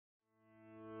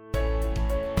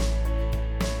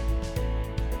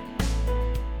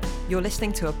You're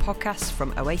listening to a podcast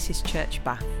from Oasis Church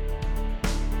Bath.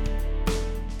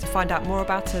 To find out more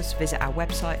about us, visit our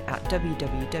website at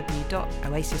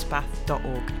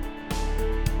www.oasisbath.org.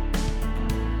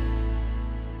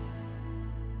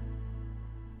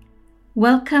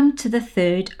 Welcome to the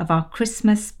third of our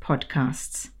Christmas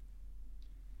podcasts.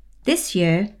 This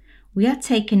year, we are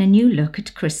taking a new look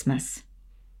at Christmas.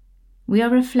 We are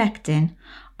reflecting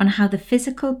on how the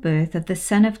physical birth of the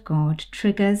Son of God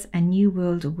triggers a new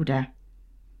world order,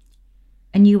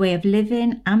 a new way of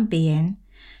living and being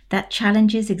that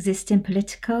challenges existing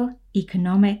political,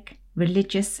 economic,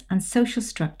 religious and social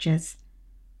structures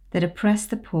that oppress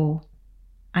the poor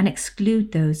and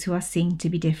exclude those who are seen to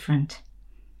be different.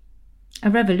 A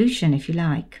revolution, if you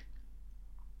like.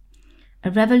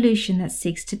 A revolution that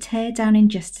seeks to tear down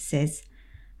injustices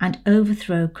and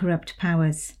overthrow corrupt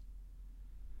powers,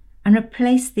 and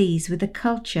replace these with the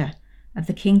culture of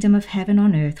the kingdom of heaven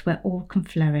on earth where all can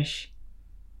flourish.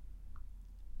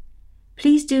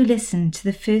 Please do listen to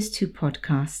the first two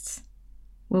podcasts,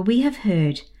 where we have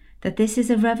heard that this is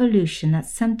a revolution that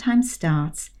sometimes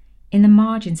starts in the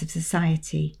margins of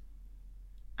society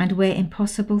and where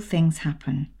impossible things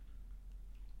happen.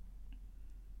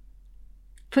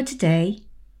 For today,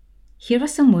 here are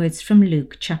some words from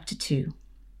Luke chapter 2.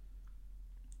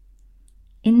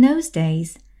 In those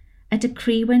days, a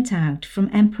decree went out from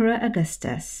Emperor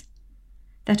Augustus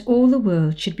that all the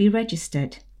world should be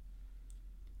registered.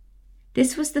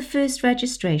 This was the first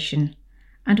registration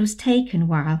and was taken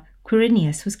while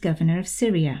Quirinius was governor of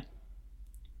Syria.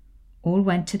 All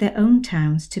went to their own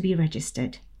towns to be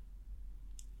registered.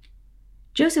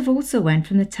 Joseph also went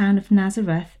from the town of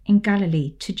Nazareth in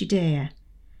Galilee to Judea,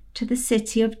 to the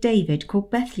city of David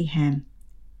called Bethlehem,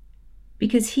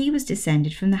 because he was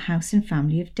descended from the house and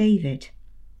family of David.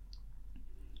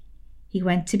 He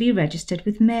went to be registered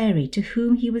with Mary, to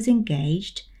whom he was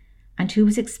engaged and who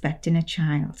was expecting a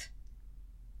child.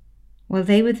 While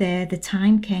they were there, the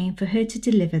time came for her to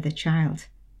deliver the child.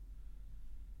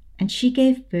 And she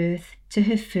gave birth to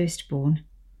her firstborn,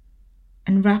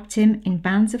 and wrapped him in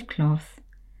bands of cloth,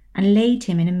 and laid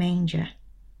him in a manger,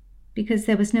 because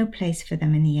there was no place for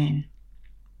them in the inn.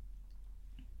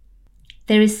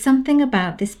 There is something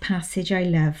about this passage I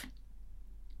love.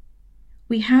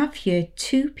 We have here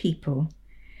two people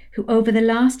who over the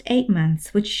last 8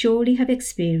 months would surely have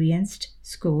experienced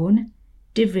scorn,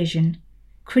 derision,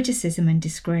 criticism and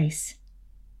disgrace.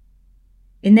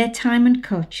 In their time and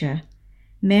culture,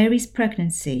 Mary's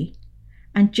pregnancy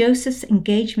and Joseph's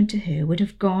engagement to her would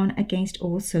have gone against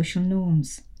all social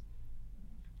norms.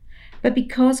 But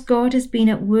because God has been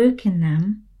at work in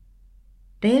them,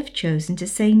 they have chosen to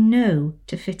say no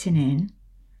to fitting in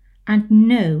and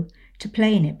no to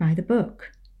playing it by the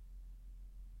book.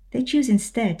 They choose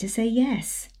instead to say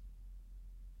yes.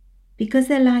 Because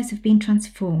their lives have been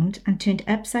transformed and turned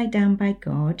upside down by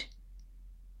God,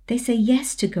 they say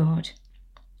yes to God.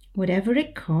 Whatever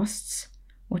it costs,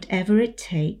 whatever it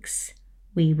takes,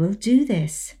 we will do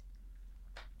this.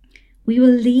 We will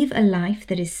leave a life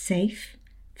that is safe,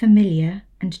 familiar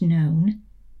and known,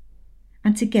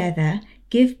 and together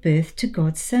give birth to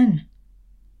God's Son.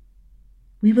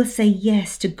 We will say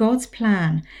yes to God's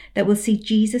plan that will see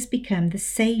Jesus become the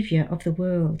Saviour of the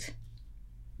world.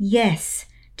 Yes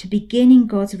to beginning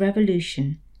God's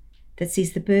revolution that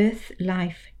sees the birth,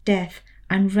 life, death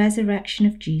and resurrection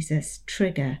of Jesus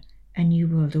trigger a new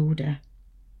world order.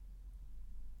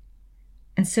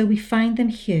 And so we find them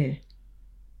here,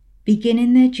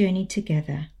 beginning their journey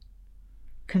together,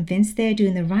 convinced they are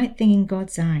doing the right thing in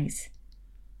God's eyes,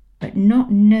 but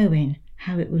not knowing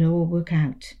how it will all work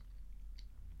out.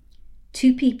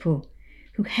 Two people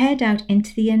who head out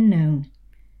into the unknown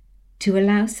to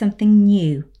allow something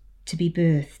new to be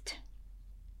birthed.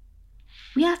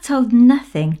 We are told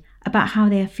nothing about how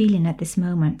they are feeling at this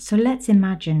moment, so let's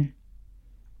imagine.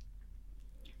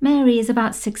 Mary is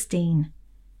about 16.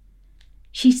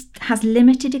 She has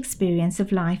limited experience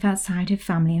of life outside her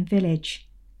family and village.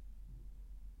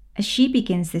 As she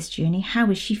begins this journey, how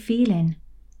is she feeling?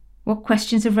 What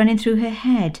questions are running through her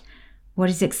head? What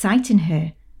is exciting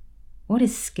her? What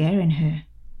is scaring her?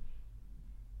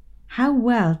 How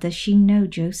well does she know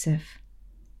Joseph?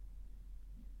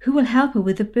 Who will help her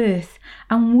with the birth,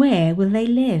 and where will they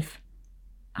live?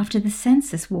 After the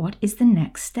census, what is the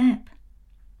next step?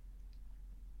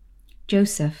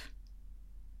 Joseph,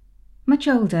 much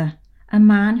older, a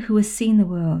man who has seen the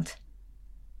world.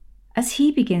 As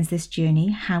he begins this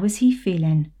journey, how is he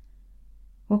feeling?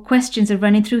 What questions are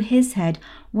running through his head?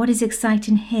 What is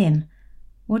exciting him?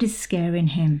 What is scaring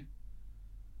him?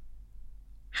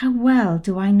 How well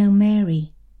do I know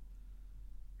Mary?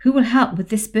 Who will help with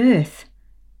this birth?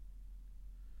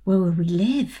 Where will we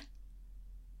live?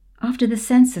 After the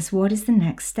census, what is the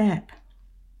next step?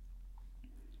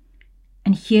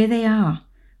 And here they are,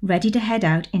 ready to head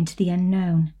out into the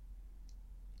unknown,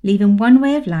 leaving one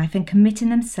way of life and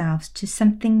committing themselves to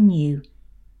something new,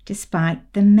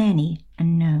 despite the many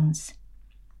unknowns.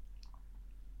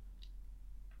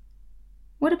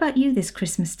 What about you this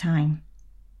Christmas time?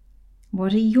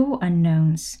 What are your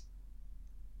unknowns?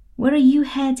 Where are you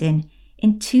heading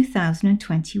in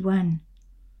 2021?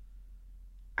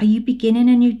 Are you beginning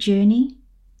a new journey?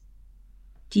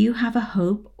 Do you have a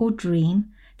hope or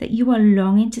dream that you are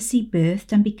longing to see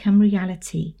birthed and become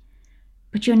reality,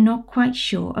 but you're not quite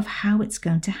sure of how it's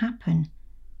going to happen?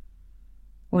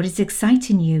 What is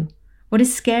exciting you? What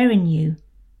is scaring you?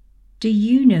 Do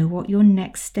you know what your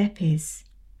next step is?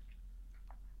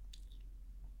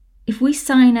 If we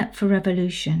sign up for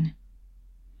revolution,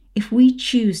 if we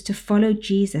choose to follow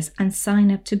Jesus and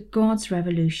sign up to God's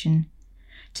revolution,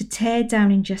 to tear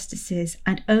down injustices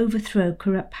and overthrow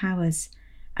corrupt powers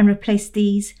and replace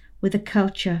these with a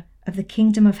culture of the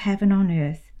kingdom of heaven on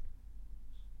earth,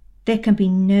 there can be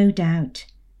no doubt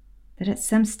that at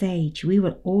some stage we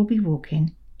will all be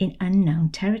walking in unknown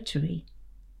territory.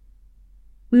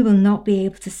 We will not be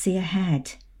able to see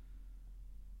ahead.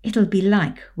 It'll be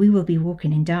like we will be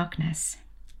walking in darkness.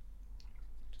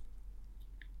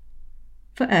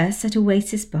 For us at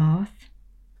Oasis Bath,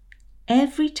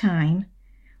 every time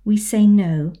we say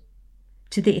no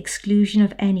to the exclusion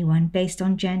of anyone based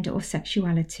on gender or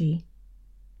sexuality,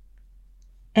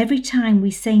 every time we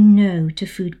say no to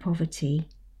food poverty,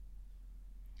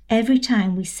 every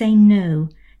time we say no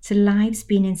to lives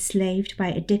being enslaved by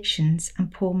addictions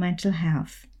and poor mental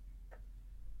health,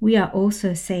 we are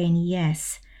also saying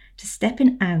yes to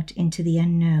stepping out into the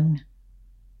unknown.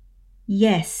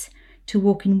 Yes to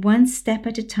walking one step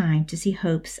at a time to see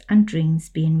hopes and dreams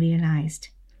being realised.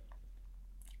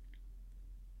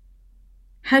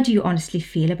 How do you honestly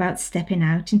feel about stepping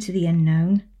out into the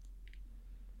unknown?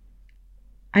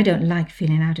 I don't like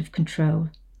feeling out of control.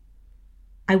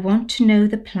 I want to know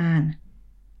the plan,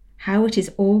 how it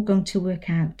is all going to work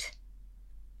out.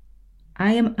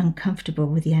 I am uncomfortable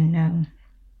with the unknown.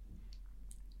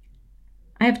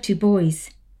 I have 2 boys.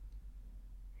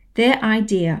 Their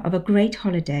idea of a great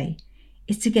holiday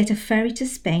is to get a ferry to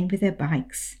Spain with their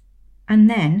bikes and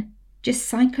then just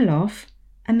cycle off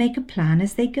and make a plan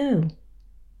as they go.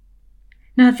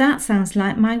 Now that sounds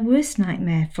like my worst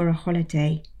nightmare for a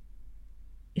holiday.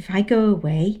 If I go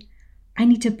away, I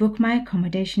need to book my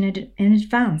accommodation in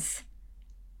advance.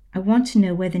 I want to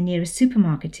know where the nearest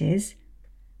supermarket is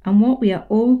and what we are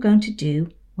all going to do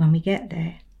when we get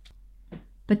there.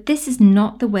 But this is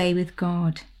not the way with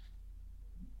God.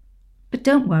 But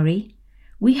don't worry,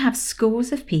 we have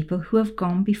scores of people who have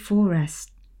gone before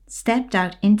us, stepped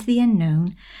out into the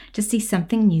unknown to see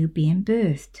something new being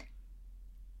birthed.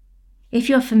 If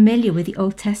you're familiar with the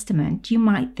Old Testament, you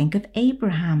might think of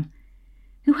Abraham,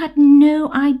 who had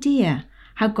no idea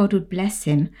how God would bless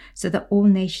him so that all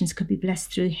nations could be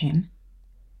blessed through him.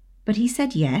 But he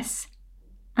said yes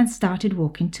and started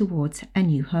walking towards a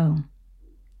new home.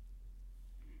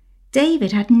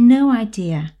 David had no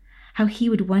idea how he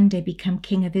would one day become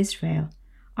king of Israel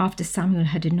after Samuel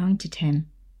had anointed him.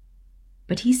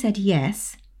 But he said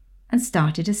yes and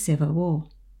started a civil war.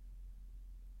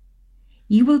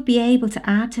 You will be able to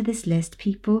add to this list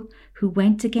people who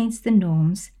went against the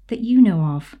norms that you know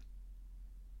of.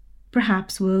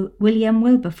 Perhaps William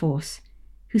Wilberforce,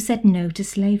 who said no to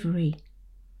slavery.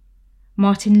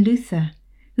 Martin Luther,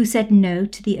 who said no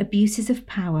to the abuses of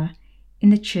power in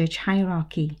the church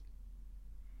hierarchy.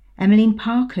 Emmeline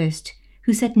Parkhurst,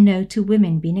 who said no to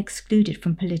women being excluded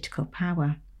from political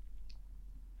power.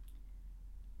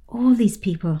 All these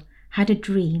people had a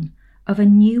dream of a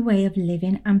new way of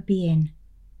living and being.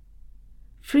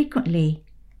 Frequently,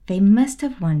 they must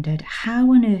have wondered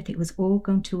how on earth it was all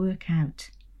going to work out.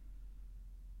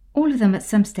 All of them at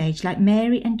some stage, like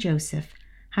Mary and Joseph,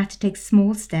 had to take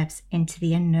small steps into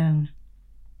the unknown.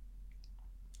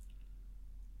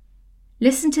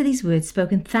 Listen to these words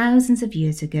spoken thousands of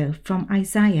years ago from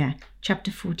Isaiah chapter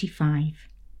 45.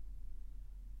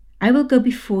 I will go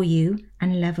before you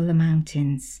and level the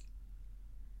mountains.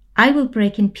 I will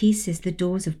break in pieces the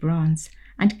doors of bronze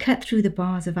and cut through the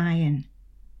bars of iron.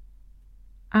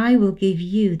 I will give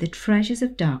you the treasures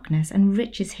of darkness and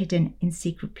riches hidden in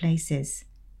secret places,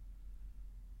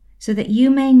 so that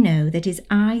you may know that it is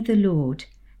I, the Lord,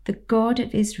 the God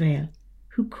of Israel,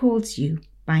 who calls you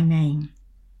by name.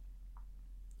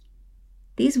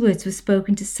 These words were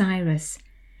spoken to Cyrus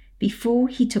before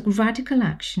he took radical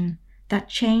action that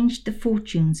changed the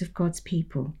fortunes of God's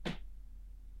people.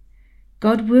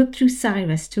 God worked through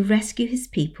Cyrus to rescue his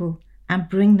people and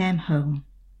bring them home.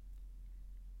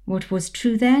 What was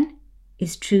true then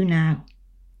is true now.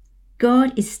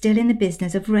 God is still in the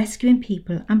business of rescuing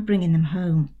people and bringing them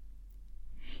home.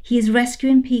 He is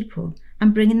rescuing people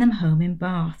and bringing them home in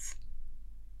Bath.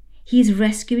 He is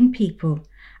rescuing people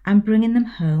and bringing them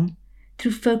home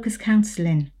through focus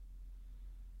counselling.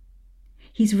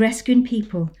 He's rescuing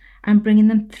people and bringing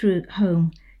them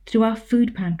home through our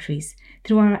food pantries,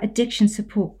 through our addiction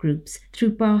support groups,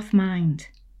 through Bath Mind.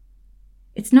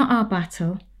 It's not our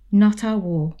battle, not our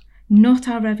war, not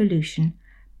our revolution,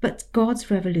 but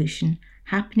God's revolution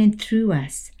happening through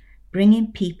us,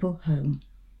 bringing people home.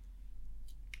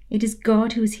 It is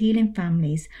God who is healing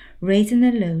families, raising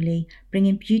the lowly,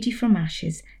 bringing beauty from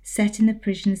ashes, setting the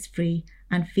prisoners free,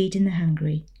 and feeding the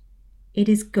hungry. It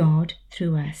is God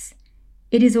through us.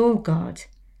 It is all God.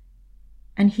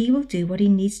 And He will do what He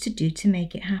needs to do to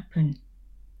make it happen.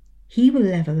 He will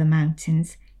level the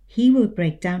mountains. He will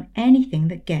break down anything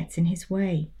that gets in His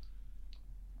way.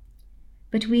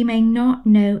 But we may not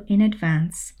know in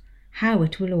advance how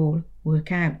it will all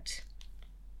work out.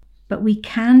 But we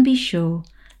can be sure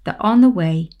that on the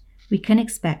way we can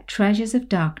expect treasures of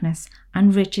darkness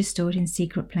and riches stored in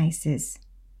secret places.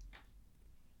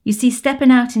 You see,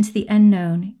 stepping out into the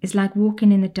unknown is like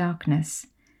walking in the darkness.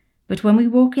 But when we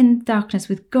walk in darkness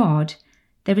with God,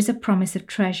 there is a promise of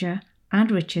treasure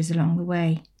and riches along the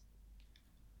way.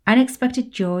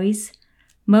 Unexpected joys,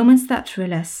 moments that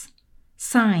thrill us,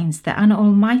 signs that an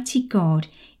almighty God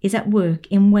is at work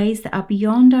in ways that are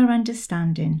beyond our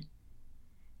understanding.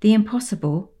 The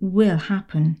impossible will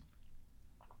happen.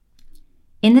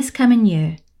 In this coming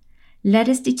year, let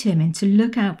us determine to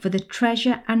look out for the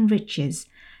treasure and riches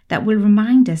that will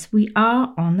remind us we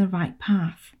are on the right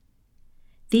path.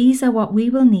 These are what we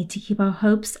will need to keep our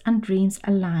hopes and dreams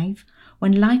alive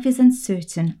when life is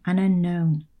uncertain and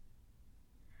unknown.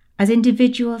 As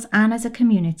individuals and as a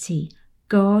community,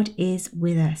 God is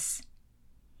with us.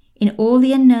 In all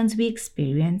the unknowns we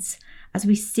experience, as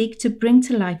we seek to bring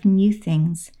to life new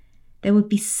things, there will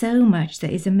be so much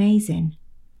that is amazing.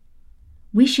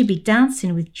 We should be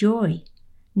dancing with joy,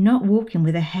 not walking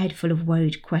with a head full of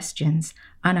worried questions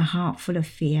and a heart full of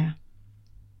fear.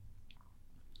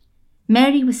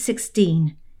 Mary was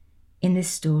 16 in this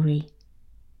story.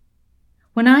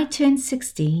 When I turned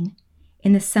 16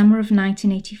 in the summer of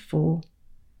 1984,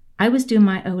 I was doing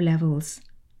my O-levels,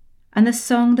 and the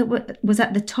song that was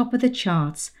at the top of the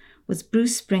charts was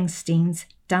Bruce Springsteen's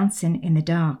Dancing in the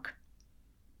Dark.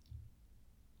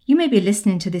 You may be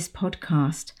listening to this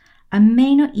podcast and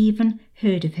may not even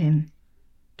heard of him,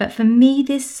 but for me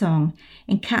this song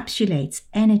encapsulates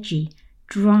energy,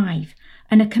 drive,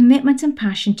 and a commitment and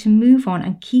passion to move on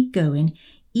and keep going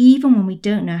even when we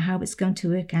don't know how it's going to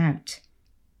work out.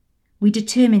 We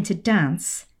determine to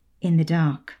dance in the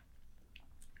dark.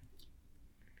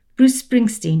 Bruce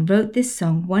Springsteen wrote this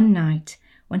song one night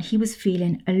when he was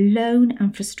feeling alone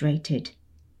and frustrated.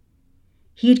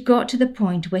 He had got to the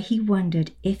point where he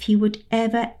wondered if he would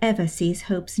ever see his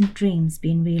hopes and dreams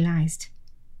being realised.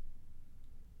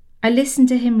 I listened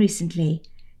to him recently,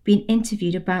 being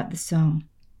interviewed about the song,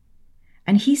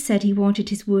 and he said he wanted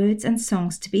his words and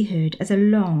songs to be heard as a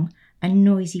long and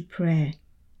noisy prayer.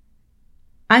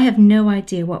 I have no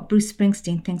idea what Bruce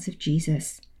Springsteen thinks of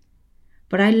Jesus,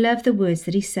 but I love the words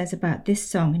that he says about this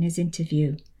song in his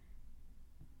interview.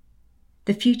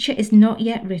 The future is not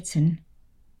yet written,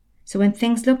 so when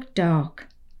things look dark,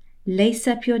 lace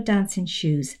up your dancing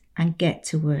shoes and get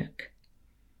to work.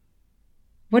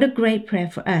 What a great prayer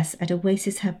for us at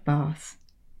Oasis Hub Bath.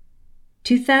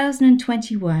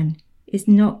 2021 is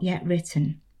not yet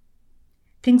written.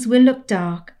 Things will look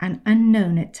dark and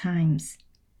unknown at times,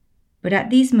 but at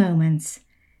these moments,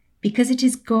 because it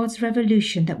is God's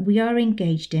revolution that we are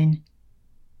engaged in,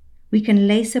 we can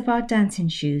lace up our dancing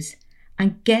shoes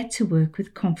and get to work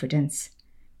with confidence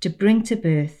to bring to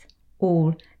birth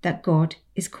all that God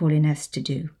is calling us to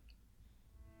do.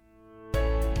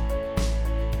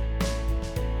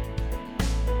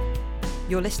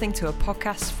 You're listening to a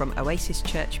podcast from Oasis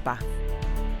Church Bath.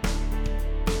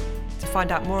 To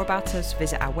find out more about us,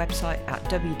 visit our website at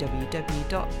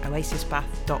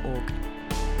www.oasisbath.org.